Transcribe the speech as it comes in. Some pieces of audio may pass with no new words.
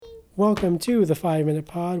Welcome to the 5-Minute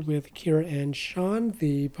Pod with Kira and Sean,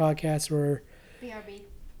 the podcast where BRB.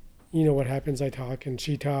 You know what happens. I talk and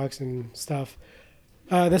she talks and stuff.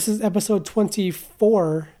 This is episode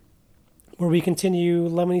 24, where we continue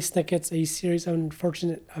Lemony Snicket's A Series of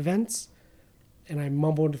Unfortunate Events. And I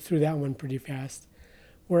mumbled through that one pretty fast.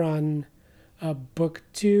 We're on book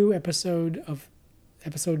 2, episodes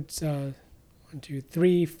 1, 2,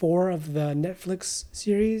 3, 4 of the Netflix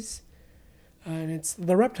series. And it's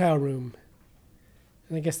The Reptile Room.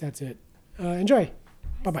 And I guess that's it. Enjoy.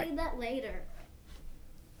 Bye-bye. Say that later.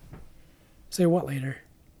 Say what later?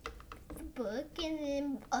 Book and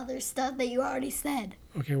then other stuff that you already said.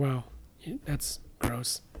 Okay, wow. That's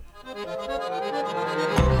gross. Look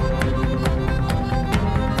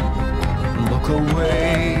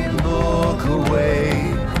away, look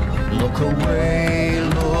away, look away,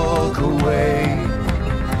 look away.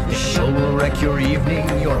 The show will wreck your evening,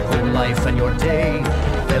 your whole life and your day.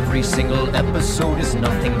 Every single episode is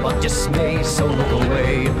nothing but dismay. So look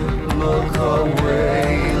away, look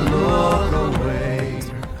away, look away.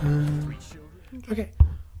 Okay.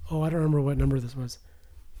 Oh, I don't remember what number this was.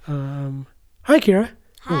 Hi, Kira.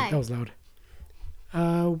 Hi. Oh, that was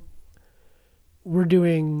loud. We're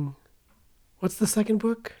doing... What's the second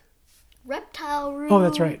book? Reptile Room. Oh,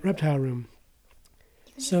 that's right. Reptile Room.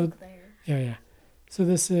 So, yeah. So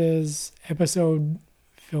this is episode,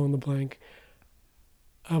 fill in the blank,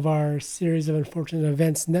 of our Series of Unfortunate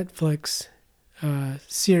Events Netflix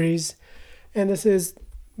series. And this is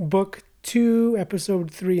book 2, episode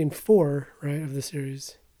 3 and 4, right, of the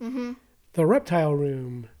series. Mm-hmm. The Reptile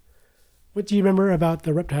Room. What do you remember about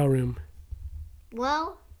the Reptile Room?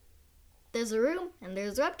 Well, there's a room and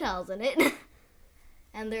there's reptiles in it.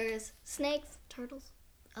 And there's snakes, turtles,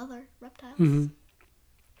 other reptiles. Mm-hmm.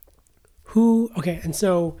 And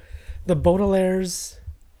so the Baudelaires,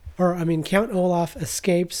 Count Olaf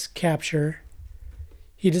escapes capture.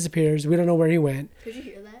 He disappears. We don't know where he went. Did you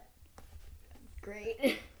hear that?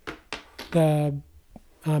 Great. The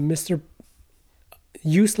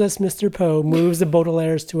useless Mr. Poe moves the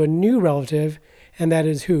Baudelaires to a new relative, and that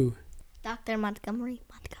is who? Dr. Montgomery.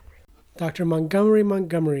 Dr.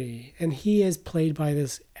 Montgomery. And he is played by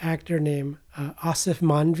this actor named Asif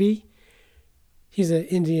Manvi. He's an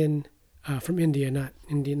Indian, from India, not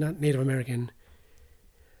Native American.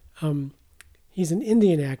 He's an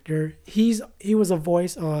Indian actor. He was a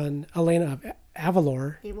voice on Elena of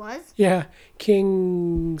Avalor. He was? Yeah,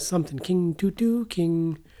 King something, King Tutu,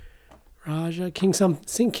 King Raja, King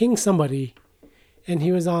somebody, and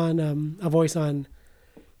he was on a voice on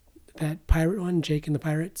that pirate one, Jake and the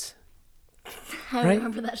Pirates. I Right?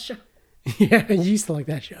 remember that show. Yeah, you used to like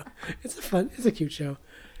that show. It's a cute show.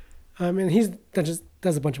 And that just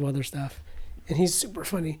does a bunch of other stuff, and he's super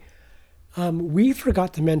funny. We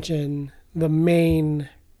forgot to mention the main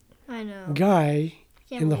I know. guy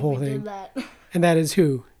Can't in the believe whole we thing, did that. and that is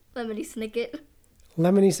who? Lemony Snicket.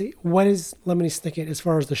 What is Lemony Snicket as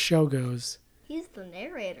far as the show goes? He's the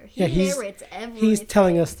narrator. Yeah, He narrates everything. He's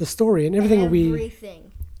telling us the story and everything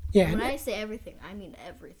Everything. Yeah. When I say everything, I mean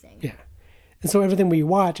everything. Yeah. And so everything we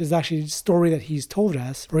watch is actually a story that he's told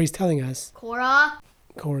us, or he's telling us.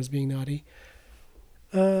 Cora's being naughty.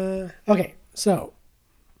 Okay, so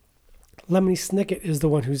Lemony Snicket is the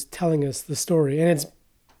one who's telling us the story, and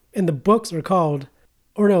the books are called,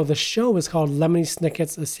 the show is called Lemony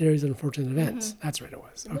Snicket's A Series of Unfortunate Events. Mm-hmm. That's right, it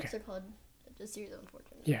was. The books are called A Series of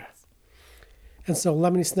Unfortunate Events. Yeah. And so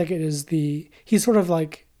Lemony Snicket is he's sort of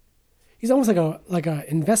like, he's almost like a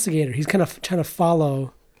investigator. He's kind of trying to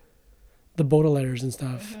follow the Baudelaires and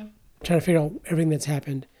stuff, trying to figure out everything that's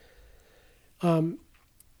happened.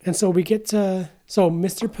 And so we get to,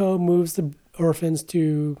 Mr. Poe moves the orphans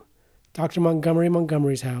to Dr.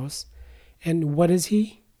 Montgomery's house. And what is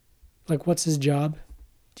he? Like, what's his job?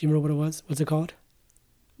 Do you remember what it was? What's it called?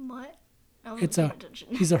 What?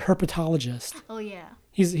 He's a herpetologist. Oh, yeah.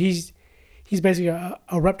 He's basically a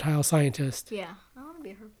reptile scientist. Yeah. I want to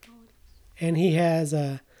be a herpetologist. And he has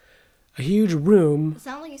a huge room. It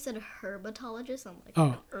sounded like you said a herbatologist. I'm like,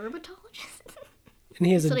 oh, herbatologist? And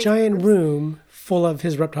he has a giant room full of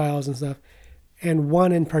his reptiles and stuff. And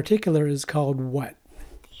one in particular is called what?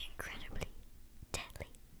 The incredibly deadly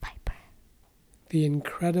viper. The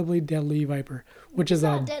incredibly deadly viper, which is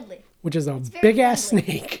deadly. Which is a big ass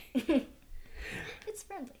snake. It's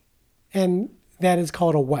friendly. And that is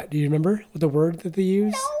called a what? Do you remember the word that they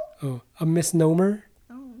use? No. Oh, a misnomer.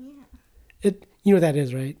 Oh yeah. You know what that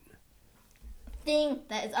is, right? Thing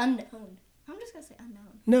that is unknown. I'm just gonna say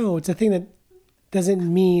unknown. No, it's a thing that doesn't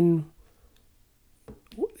mean.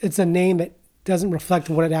 It's a name that doesn't reflect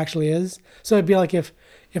what it actually is. So it'd be like if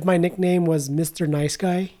my nickname was Mr. Nice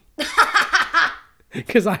Guy.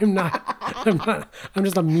 Because I'm not. I'm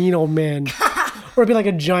just a mean old man. Or it'd be like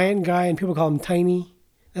a giant guy and people call him tiny.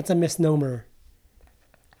 That's a misnomer.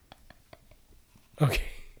 Okay.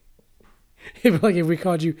 It'd be like if we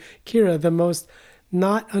called you Kira, the most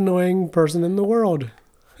not annoying person in the world.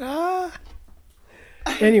 Ah.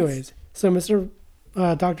 Anyways, so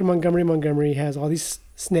Dr. Montgomery has all these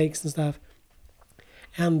snakes and stuff.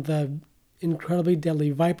 And the incredibly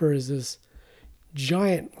deadly viper is this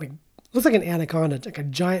giant, like, looks like an anaconda, like a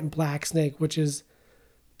giant black snake, which is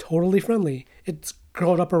totally friendly. It's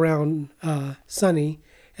curled up around Sunny,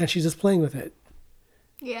 and she's just playing with it.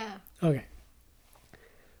 Yeah. Okay.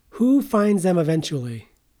 Who finds them eventually?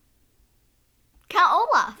 Count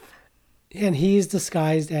Olaf. And he's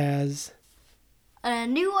disguised as... A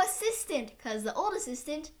new assistant, because the old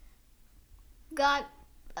assistant got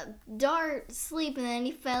a dart sleep, and then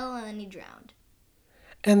he fell, and then he drowned.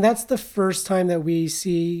 And that's the first time that we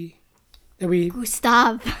see...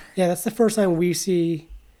 Gustav. Yeah, that's the first time we see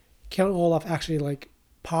Count Olaf actually, like,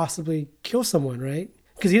 possibly kill someone, right?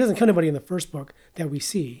 Because he doesn't kill anybody in the first book that we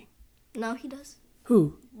see. No, he does.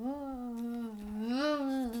 Who?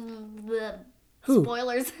 Who?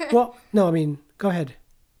 Spoilers. Well, no, I mean, go ahead.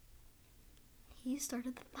 He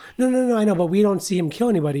started the fire. No, I know, but we don't see him kill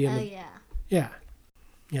anybody. Yeah.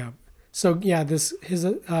 Yeah. So, yeah, his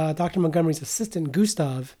Dr. Montgomery's assistant,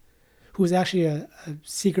 Gustav, who is actually a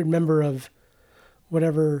secret member of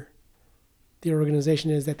whatever the organization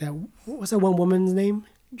is what was that one woman's name?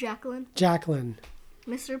 Jacqueline.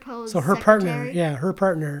 Mr. Poe's So her secretary.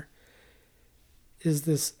 partner is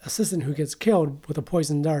this assistant who gets killed with a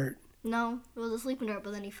poison dart. No, it was a sleeping dart,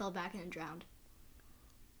 but then he fell back and drowned.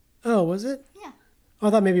 Oh, was it? Yeah. Oh,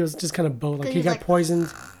 I thought maybe it was just kind of both. Like he got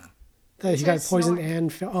poisoned. That he got poisoned snoring.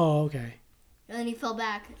 and fell. Oh, okay. And then he fell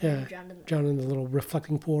back and Yeah. drowned. Drowned in the little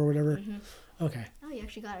reflecting pool or whatever. Mm-hmm. Okay. Oh, you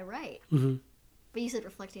actually got it right. Mm-hmm. But you said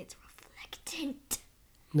reflecting. It's reflectant.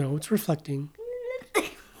 No, it's reflecting.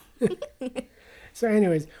 So,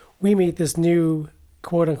 anyways, we meet this new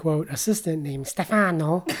quote-unquote assistant named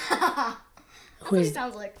Stefano, who is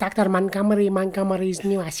sounds like. Dr. Montgomery's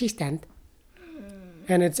new assistant.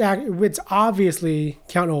 And it's obviously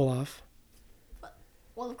Count Olaf.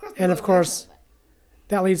 Well, of course. And of course,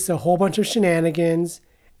 that leads to a whole bunch of shenanigans.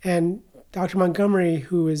 And Dr. Montgomery,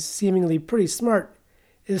 who is seemingly pretty smart,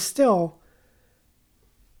 is still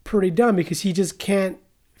pretty dumb because he just can't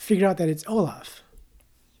figure out that it's Olaf.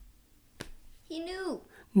 He knew.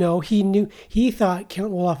 No, he knew. He thought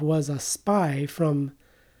Count Olaf was a spy from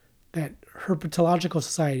that herpetological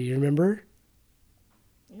society, remember?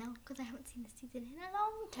 No, because I haven't seen this season in a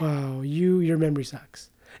long time. Wow, your memory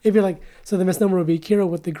sucks. It'd be like, so the misnomer would be Kira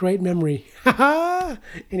with the great memory.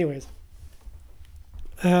 Anyways.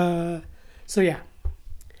 So yeah.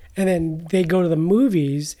 And then they go to the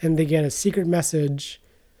movies and they get a secret message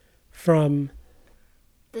from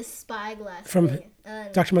The spyglass. From thing.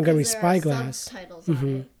 And Dr. Montgomery's there are spyglass. subtitles on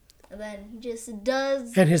it. And then he just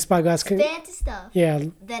does And his spyglass can... fancy stuff. Yeah,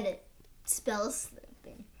 Then it spells the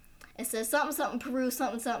thing. It says something, something, Peru,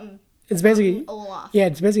 something, something, it's basically... Olaf. Yeah,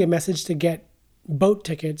 it's basically a message to get boat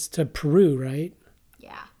tickets to Peru, right?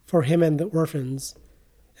 Yeah. For him and the orphans.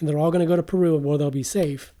 And they're all going to go to Peru where they'll be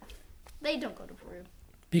safe. They don't go to Peru.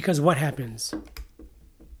 Because what happens?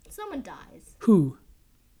 Someone dies. Who?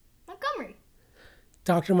 Montgomery.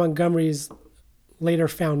 Dr. Montgomery is later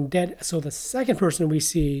found dead. So the second person we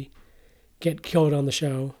see get killed on the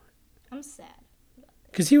show. I'm sad.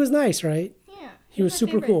 Because he was nice, right? Yeah. He was my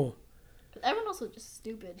super favorite. cool. Everyone else was just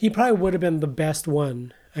stupid. He probably would have been the best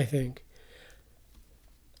one, I think.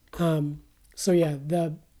 So yeah,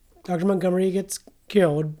 the Dr. Montgomery gets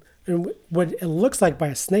killed, and what it looks like by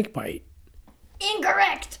a snake bite.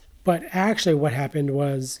 Incorrect. But actually, what happened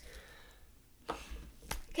was,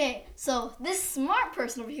 Okay, so this smart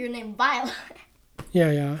person over here named Violet,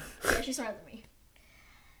 yeah, she's smarter than me,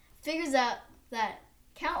 figures out that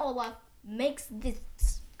Count Olaf makes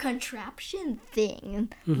this contraption thing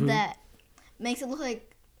that makes it look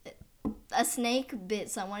like a snake bit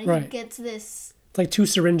someone. Right. He gets this it's like two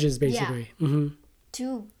syringes basically. Yeah.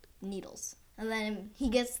 2 needles, and then he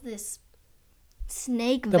gets this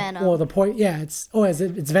snake venom. Well, the point, yeah, it's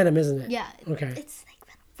venom, isn't it? Yeah. Okay. It's snake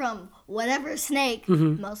venom from whatever snake,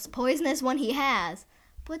 most poisonous one he has,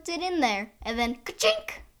 puts it in there, and then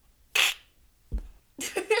ka-chink!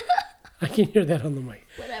 I can hear that on the mic.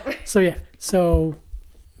 Whatever. So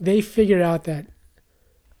they figured out that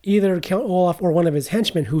either Count Olaf or one of his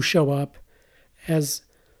henchmen who show up as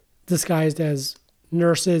disguised as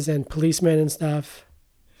nurses and policemen and stuff,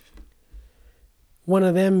 one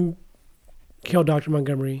of them killed Dr.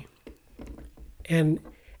 Montgomery. And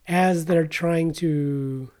as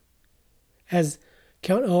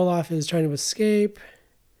Count Olaf is trying to escape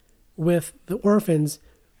with the orphans.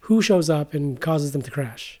 Who shows up and causes them to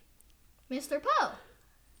crash? Mr. Poe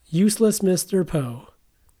Useless Mr. Poe.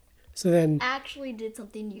 So then actually did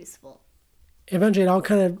something useful. eventually it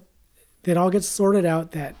all gets sorted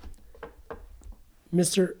out that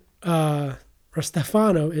Mr. Or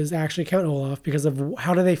Stefano is actually Count Olaf because of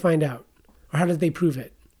how do they find out? Or how did they prove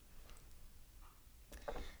it?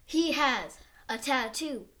 He has a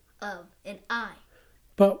tattoo of an eye.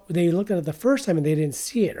 But they looked at it the first time and they didn't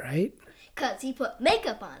see it, right? Because he put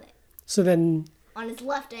makeup on it. So then On his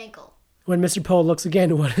left ankle. when Mr. Poe looks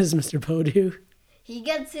again, what does Mr. Poe do? He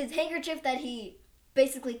gets his handkerchief that he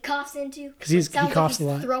basically coughs into. 'Cause he Sounds coughs like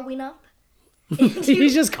a he's lot. throwing up.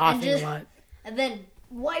 He's just coughing a lot. And then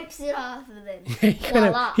wipes it off and then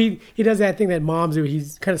he, he does that thing that moms do. He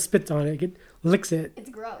kind of spits on it, licks it, It's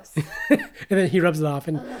gross. and then he rubs it off.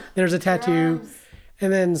 And there's a tattoo. Gross.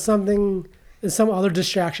 And then some other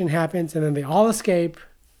distraction happens, and then they all escape.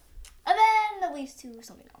 And then that leads to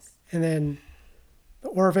something else. And then the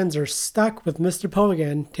orphans are stuck with Mr. Poe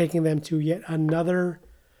again, taking them to yet another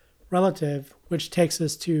relative, which takes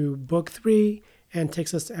us to book 3 and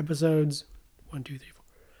takes us to episodes 1, 2, 3, 4,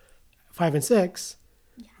 5, and 6,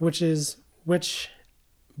 which is which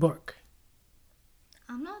book?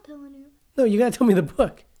 I'm not telling you. No, you gotta tell me the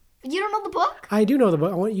book. You don't know the book? I do know the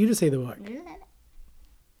book. I want you to say the book.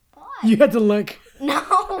 Why? You had to look, No,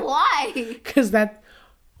 why? because then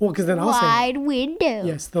I'll say Wide window. it.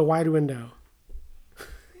 Yes, The Wide Window.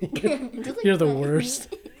 You're the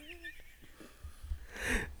worst.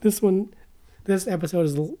 This episode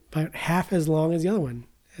is about half as long as the other one.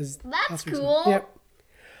 That's last week's cool. one.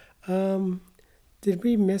 Yep. Did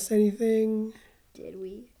we miss anything? Did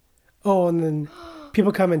we? Oh, and then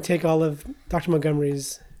people come and take all of Dr.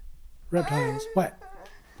 Montgomery's reptiles. What?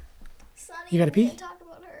 Sunny, You gotta pee? Can't talk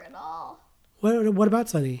about her at all. What about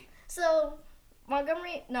Sunny? So,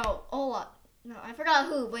 Olaf. No, I forgot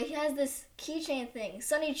who, but he has this keychain thing.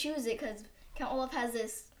 Sunny chews it because Count Olaf has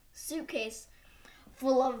this suitcase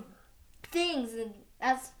full of things, and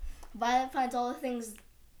that's Violet finds all the things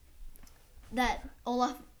that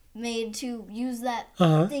Olaf made to use that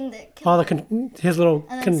thing that killed All him. his little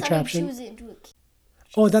And then contraption. Sunny chews it into a key.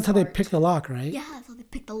 Oh, that's how they Smart. pick the lock, right? Yeah, that's how they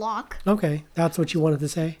pick the lock. Okay, that's what you wanted to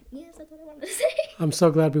say. Yes, that's what I wanted to say. I'm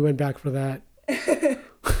so glad we went back for that.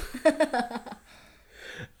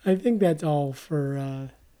 I think that's all for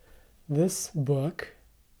this book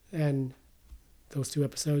and those 2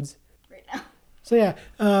 episodes. Right now. So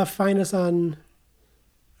yeah, find us on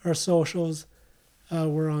our socials.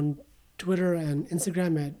 We're on Twitter and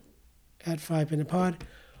Instagram at 5 Minute Pod,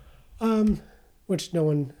 which no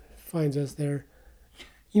one finds us there.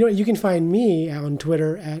 You know what? You can find me on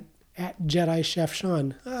Twitter at Jedi Chef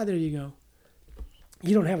Sean. There you go.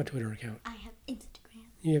 You don't have a Twitter account. I have Instagram.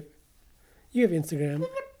 You have Instagram.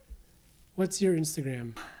 What's your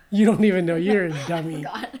Instagram? You don't even know. You're a dummy.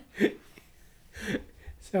 God.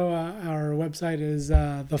 So our website is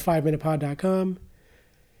the5minutepod.com.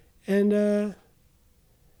 And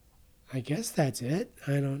I guess that's it.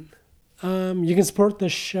 You can support the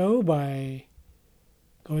show by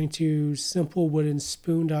going to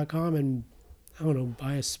simplewoodenspoon.com and, I don't know,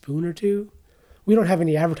 buy a spoon or 2. We don't have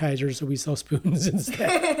any advertisers, so we sell spoons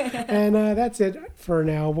instead. And that's it for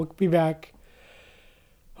now. We'll be back.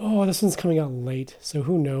 Oh, this one's coming out late, so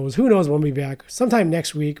who knows? Who knows when we'll be back? Sometime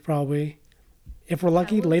next week, probably. If we're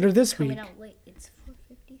lucky, later this week. Coming out late. It's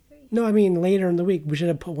 4:53. No, I mean later in the week. We should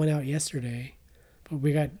have put one out yesterday, but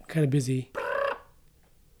we got kind of busy.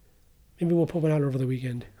 Maybe we'll put one out over the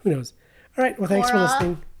weekend. Who knows? All right. Well, thanks for Cora?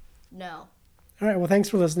 listening. No. All right. Well, thanks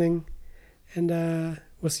for listening, and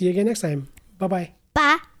we'll see you again next time. Bye-bye.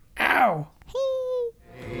 Bye.